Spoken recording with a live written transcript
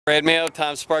Brad Mayo,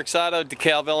 Tom Sparks Auto,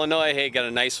 Dekalb, Illinois. Hey, got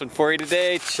a nice one for you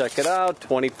today. Check it out.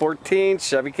 2014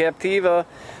 Chevy Captiva,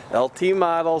 LT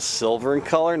model, silver in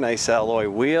color, nice alloy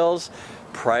wheels,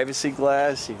 privacy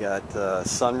glass. You got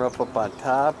sunroof up on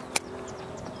top.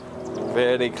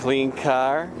 Very clean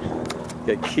car.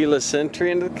 Got keyless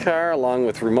entry into the car along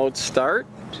with remote start.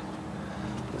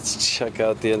 Let's check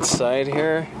out the inside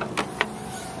here.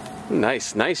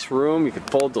 Nice room. You can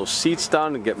fold those seats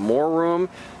down and get more room.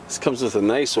 This comes with a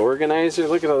nice organizer.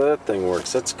 Look at how that thing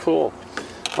works. That's cool.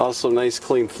 Also nice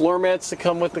clean floor mats to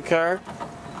come with the car.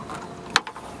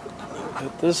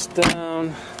 Put this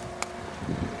down.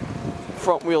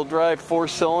 Front wheel drive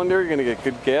 4-cylinder. You're going to get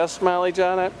good gas mileage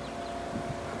on it.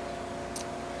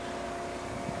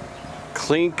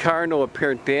 Clean car, no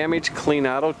apparent damage. Clean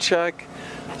auto check.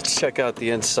 Let's check out the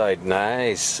inside.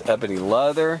 Nice ebony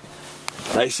leather.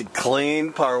 Nice and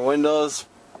clean. Power windows.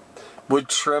 Wood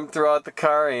trim throughout the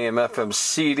car. AM, FM,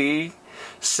 CD.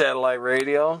 Satellite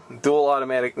radio. Dual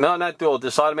automatic. No, not dual.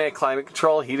 Just automatic climate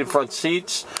control. Heated front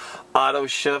seats. Auto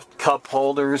shift. Cup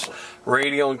holders.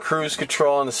 Radio and cruise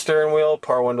control on the steering wheel.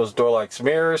 Power windows, door locks,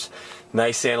 mirrors.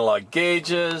 Nice analog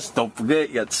gauges. Don't forget,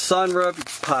 you got sunroof. You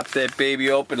can pop that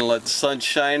baby open and let the sun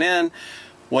shine in.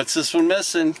 What's this one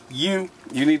missing? You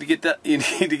need to get that. You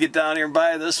need to get down here and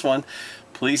buy this one.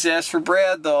 Please ask for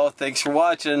Brad though. Thanks for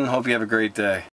watching. Hope you have a great day.